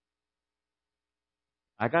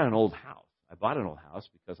 I got an old house. I bought an old house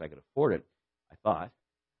because I could afford it, I thought.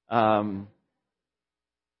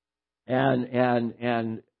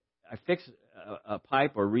 And I fixed a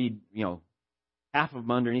pipe or read, half of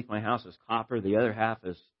them underneath my house is copper. The other half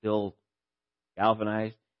is still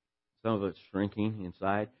galvanized. Some of it's shrinking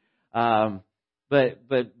inside. But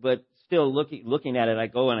still looking at it, I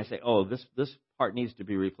go and I say, oh, this part needs to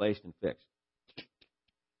be replaced and fixed.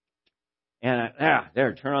 And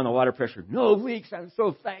there, turn on the water pressure. No leaks. I'm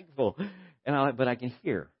so thankful. But I can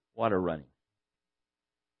hear water running.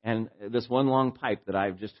 And this one long pipe that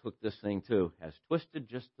I've just hooked this thing to has twisted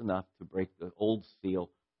just enough to break the old seal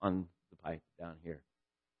on the pipe down here.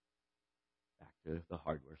 Back to the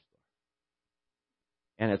hardware store.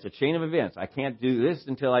 And it's a chain of events. I can't do this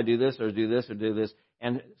until I do this or do this or do this.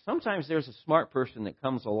 And sometimes there's a smart person that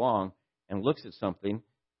comes along and looks at something,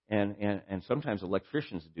 and sometimes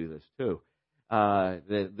electricians do this too.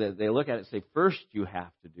 They look at it and say, first you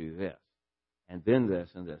have to do this, and then this,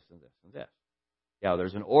 and this, and this, and this. Yeah,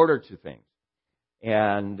 there's an order to things.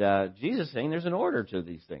 And Jesus is saying there's an order to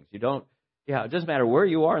these things. It doesn't matter where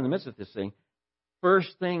you are in the midst of this thing.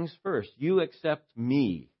 First things first. You accept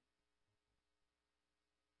me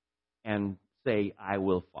and say, I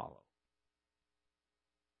will follow.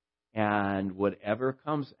 And whatever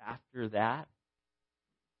comes after that,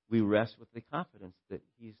 we rest with the confidence that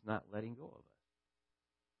He's not letting go of us.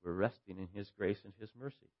 We're resting in His grace and His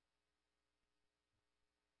mercy.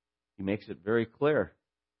 He makes it very clear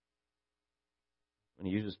when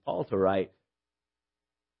He uses Paul to write,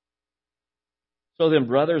 so then,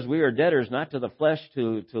 brothers, we are debtors not to the flesh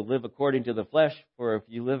to live according to the flesh, for if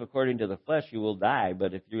you live according to the flesh, you will die.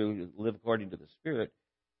 But if you live according to the Spirit,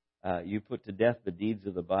 you put to death the deeds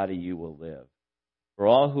of the body, you will live. For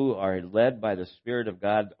all who are led by the Spirit of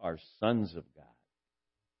God are sons of God.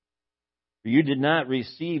 For you did not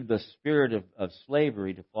receive the spirit of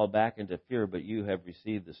slavery to fall back into fear, but you have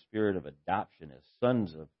received the spirit of adoption as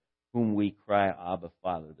sons of whom we cry, Abba,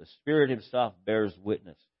 Father. The Spirit Himself bears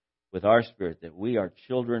witness with our spirit that we are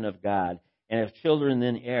children of God, and if children,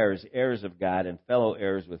 then heirs, heirs of God, and fellow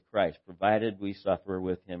heirs with Christ, provided we suffer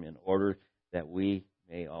with Him in order that we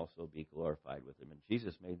may also be glorified with Him. And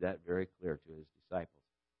Jesus made that very clear to His disciples.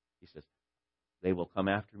 He says, they will come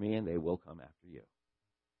after me, and they will come after you.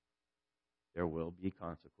 There will be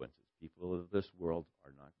consequences. People of this world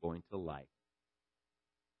are not going to like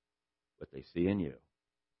what they see in you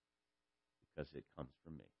because it comes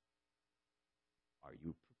from me. Are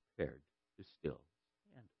you prepared to still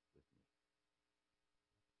stand with me?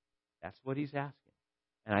 That's what He's asking.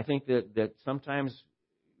 And I think that sometimes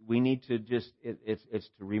we need to it's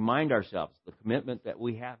to remind ourselves the commitment that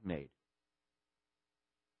we have made.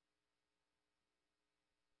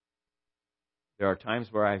 There are times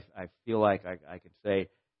where I feel like I could say,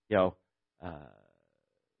 I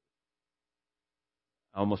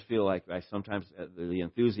almost feel like I sometimes the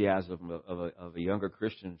enthusiasm of a younger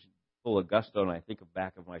Christian full of gusto, and I think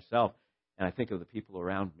back of myself, and I think of the people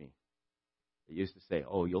around me that used to say,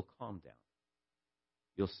 "Oh, you'll calm down.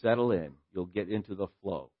 You'll settle in. You'll get into the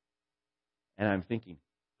flow. And I'm thinking,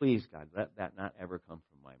 please, God, let that not ever come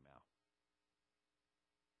from my mouth.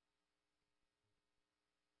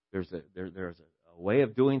 There's a way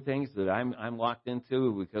of doing things that I'm locked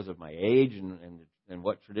into because of my age and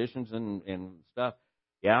what traditions and stuff.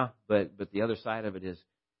 Yeah, but the other side of it is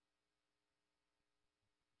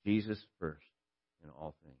Jesus first in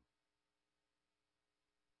all things.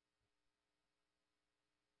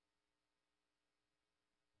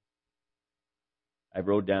 I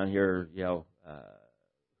wrote down here,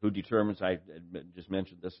 who determines, I just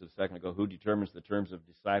mentioned this a second ago, who determines the terms of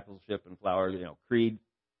discipleship and flower, creed,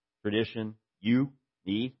 tradition, you,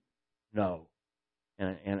 me? No.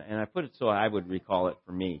 And I put it so I would recall it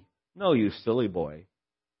for me. No, you silly boy.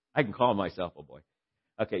 I can call myself a boy.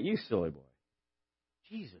 Okay, you silly boy.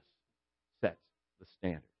 Jesus sets the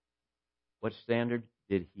standard. What standard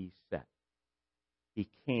did he set? He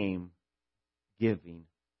came giving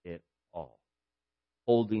it all,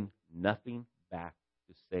 holding nothing back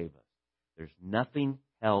to save us. There's nothing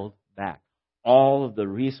held back. All of the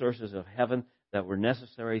resources of heaven that were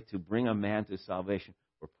necessary to bring a man to salvation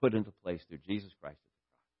were put into place through Jesus Christ.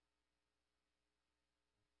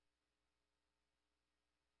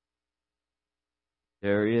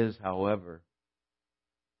 There is, however,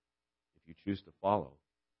 if you choose to follow,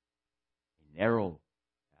 a narrow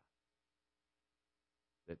path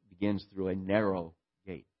that begins through a narrow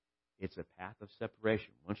gate. It's a path of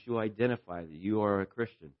separation. Once you identify that you are a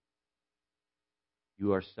Christian,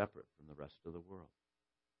 you are separate from the rest of the world.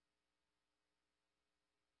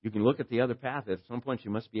 You can look at the other path. At some point, you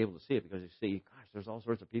must be able to see it because you see, gosh, there's all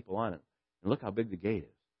sorts of people on it. And look how big the gate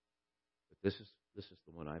is. But this is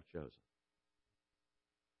the one I've chosen.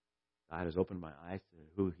 God has opened my eyes to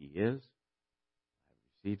who He is.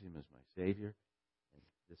 I've received Him as my Savior. And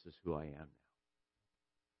this is who I am now.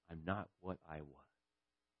 I'm not what I was.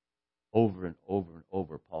 Over and over and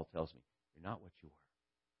over, Paul tells me, you're not what you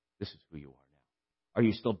were. This is who you are now. Are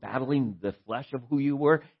you still battling the flesh of who you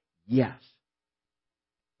were? Yes.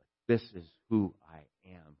 But this is who I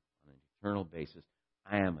am on an eternal basis.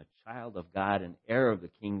 I am a child of God, an heir of the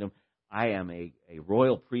kingdom. I am a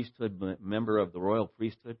royal priesthood, member of the royal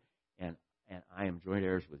priesthood, and I am joint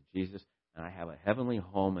heirs with Jesus, and I have a heavenly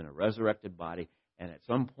home and a resurrected body, and at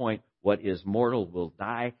some point, what is mortal will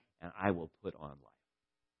die, and I will put on life.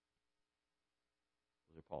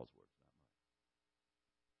 Those are Paul's words, not mine.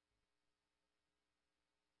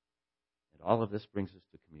 And all of this brings us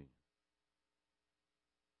to communion.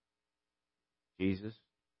 Jesus,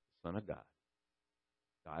 the Son of God,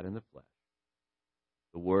 God in the flesh,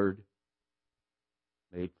 the Word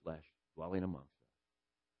made flesh, dwelling amongst us,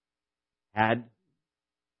 had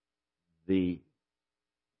the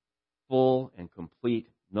full and complete,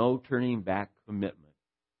 no turning back commitment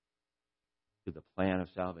to the plan of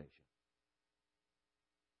salvation.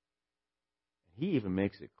 He even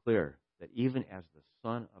makes it clear that even as the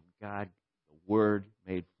Son of God, the Word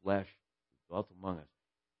made flesh, dwelt among us,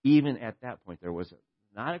 even at that point there was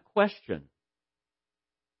not a question,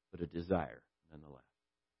 but a desire nonetheless.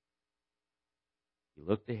 He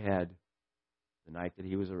looked ahead the night that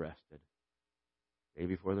he was arrested, the day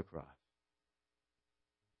before the cross,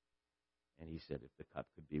 and he said, if the cup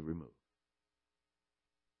could be removed.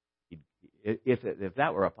 If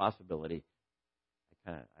that were a possibility,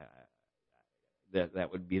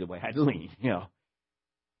 that would be the way I'd lean,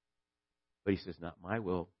 But he says, not my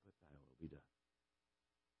will, but thy will be done.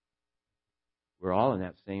 We're all in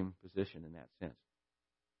that same position in that sense.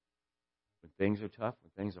 When things are tough,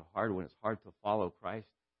 when things are hard, when it's hard to follow Christ,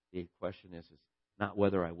 the question is not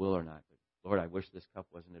whether I will or not, but Lord, I wish this cup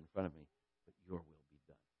wasn't in front of me, but your will be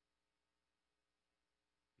done.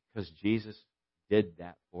 Because Jesus did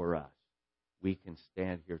that for us, we can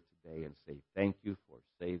stand here today and say, thank you for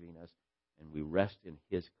saving us, and we rest in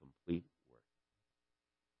His complete work.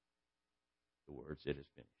 The words, it is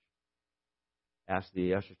finished. Ask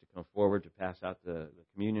the ushers to come forward to pass out the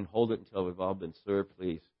communion. Hold it until we've all been served,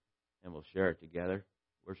 please, and we'll share it together.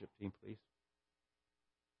 Worship team, please.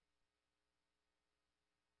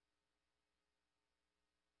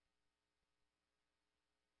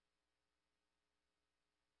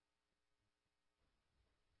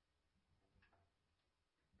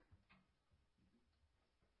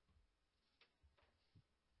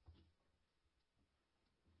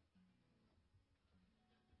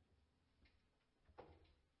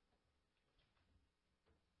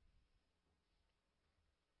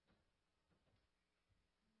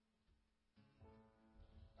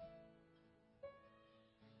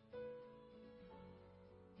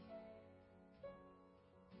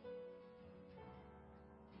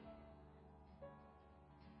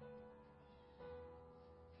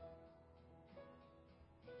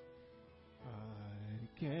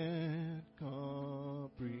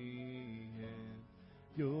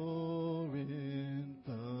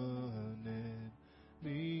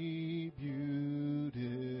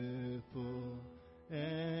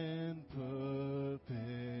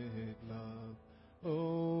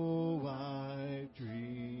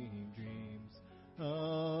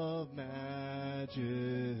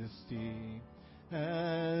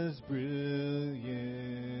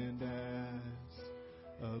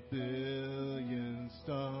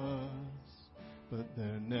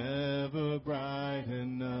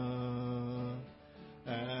 enough.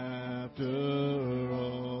 After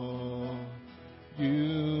all,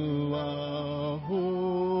 you are holy.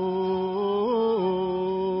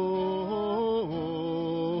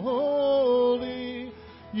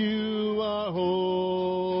 You are holy.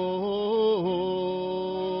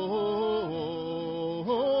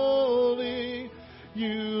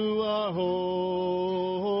 You are holy.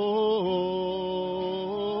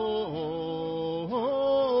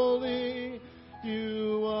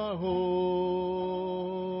 You are holy.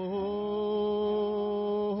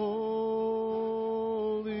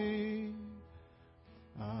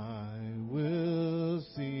 I will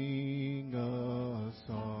sing a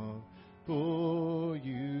song for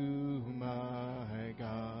you, my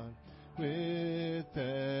God, with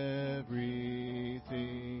everything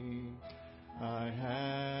I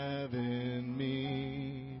have in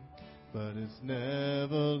me, but it's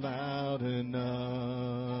never loud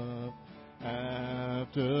enough.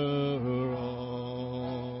 After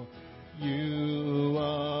all, you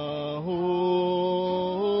are holy.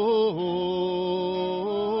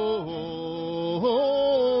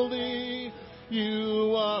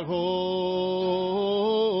 You are holy.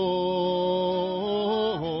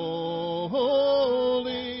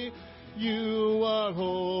 You are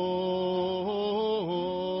holy.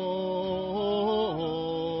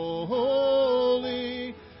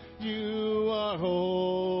 You are holy.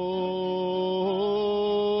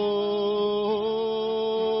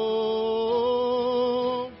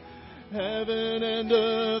 Heaven and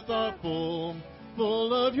earth are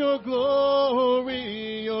full of your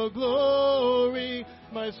glory, your glory.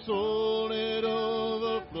 My soul, it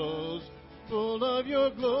overflows, full of your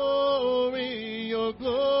glory, your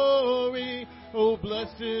glory. Oh,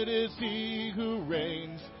 blessed is he who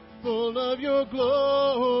reigns, full of your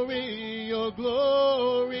glory, your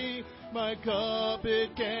glory. My cup,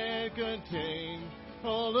 it can't contain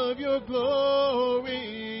all of your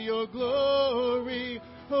glory, your glory.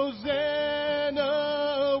 Hosanna,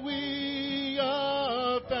 we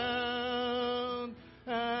are found.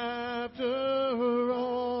 After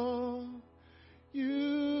all,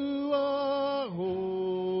 you are holy.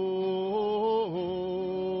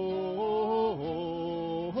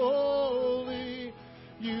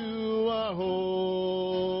 You are holy.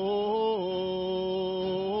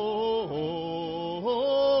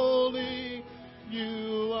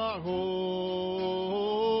 You are holy.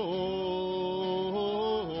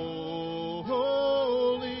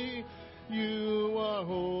 You are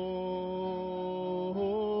holy.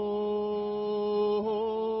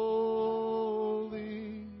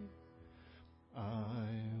 I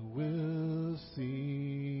will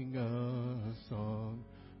sing a song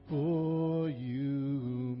for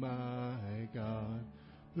you, my God,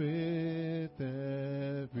 with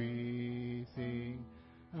everything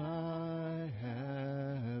I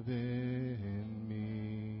have in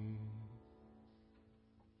me.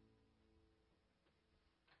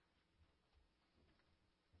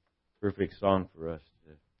 Perfect song for us.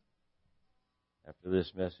 After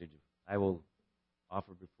this message, I will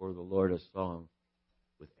offer before the Lord a song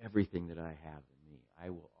with everything that I have in me. I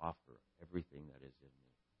will offer everything that is in me.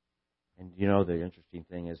 And you know, the interesting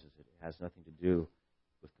thing is it has nothing to do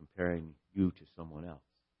with comparing you to someone else.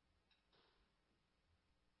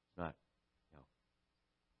 It's not,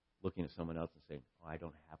 looking at someone else and saying, oh, I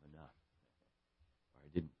don't have enough, or I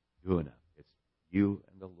didn't do enough. It's you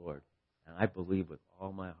and the Lord. And I believe with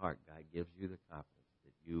all my heart, God gives you the confidence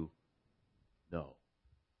that you know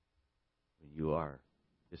when you are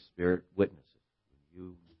His Spirit witnesses, when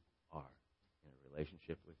you are in a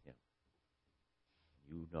relationship with Him.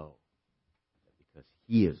 You know that because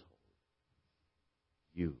He is holy,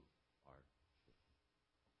 you are holy.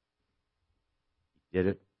 He did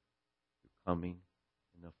it through coming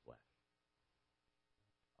in the flesh,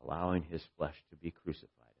 allowing His flesh to be crucified.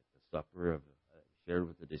 At the supper shared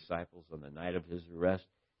with the disciples on the night of His arrest,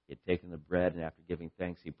 He had taken the bread, and after giving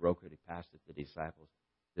thanks, He broke it. He passed it to the disciples.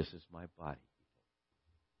 This is my body,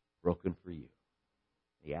 people, broken for you.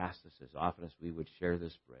 He asked us as often as we would share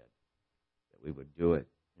this bread, that we would do it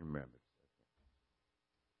in remembrance of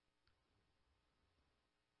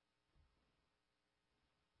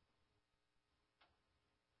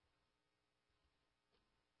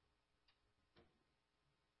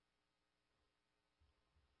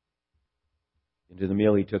Him. Into the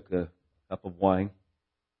meal, He took a cup of wine,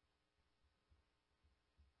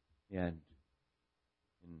 and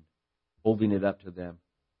in holding it up to them,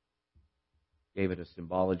 gave it a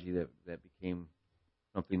symbology that became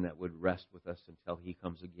something that would rest with us until He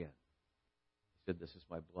comes again. He said, this is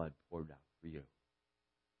my blood poured out for you.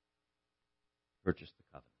 Purchase the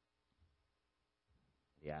covenant.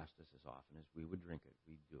 He asked us as often as we would drink it,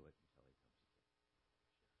 we'd do it until He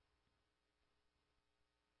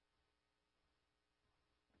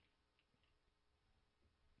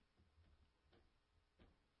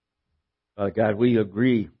comes again. Father God, we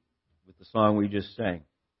agree with the song we just sang.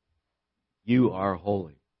 You are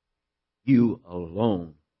holy. You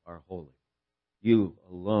alone are holy. You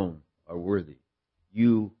alone are worthy.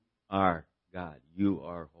 You are God. You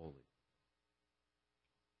are holy.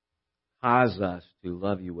 Cause us to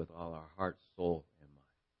love you with all our heart, soul, and mind,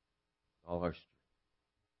 all our strength.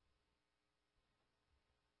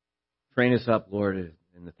 Train us up, Lord,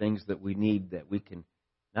 in the things that we need, that we can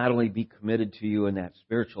not only be committed to you in that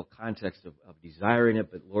spiritual context of desiring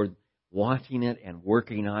it, but, Lord, wanting it and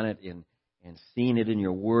working on it and seeing it in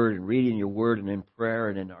your word and reading your word and in prayer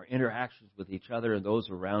and in our interactions with each other and those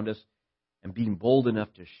around us, and being bold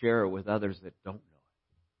enough to share it with others that don't know it.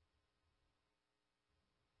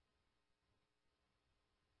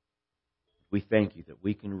 We thank you that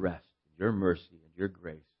we can rest in your mercy and your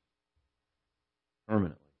grace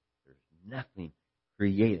permanently. There's nothing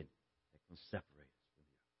created that can separate us from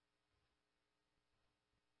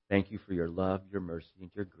you. Thank you for your love, your mercy,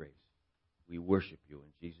 and your grace. We worship you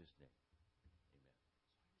in Jesus' name. Amen.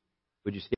 Would you stand?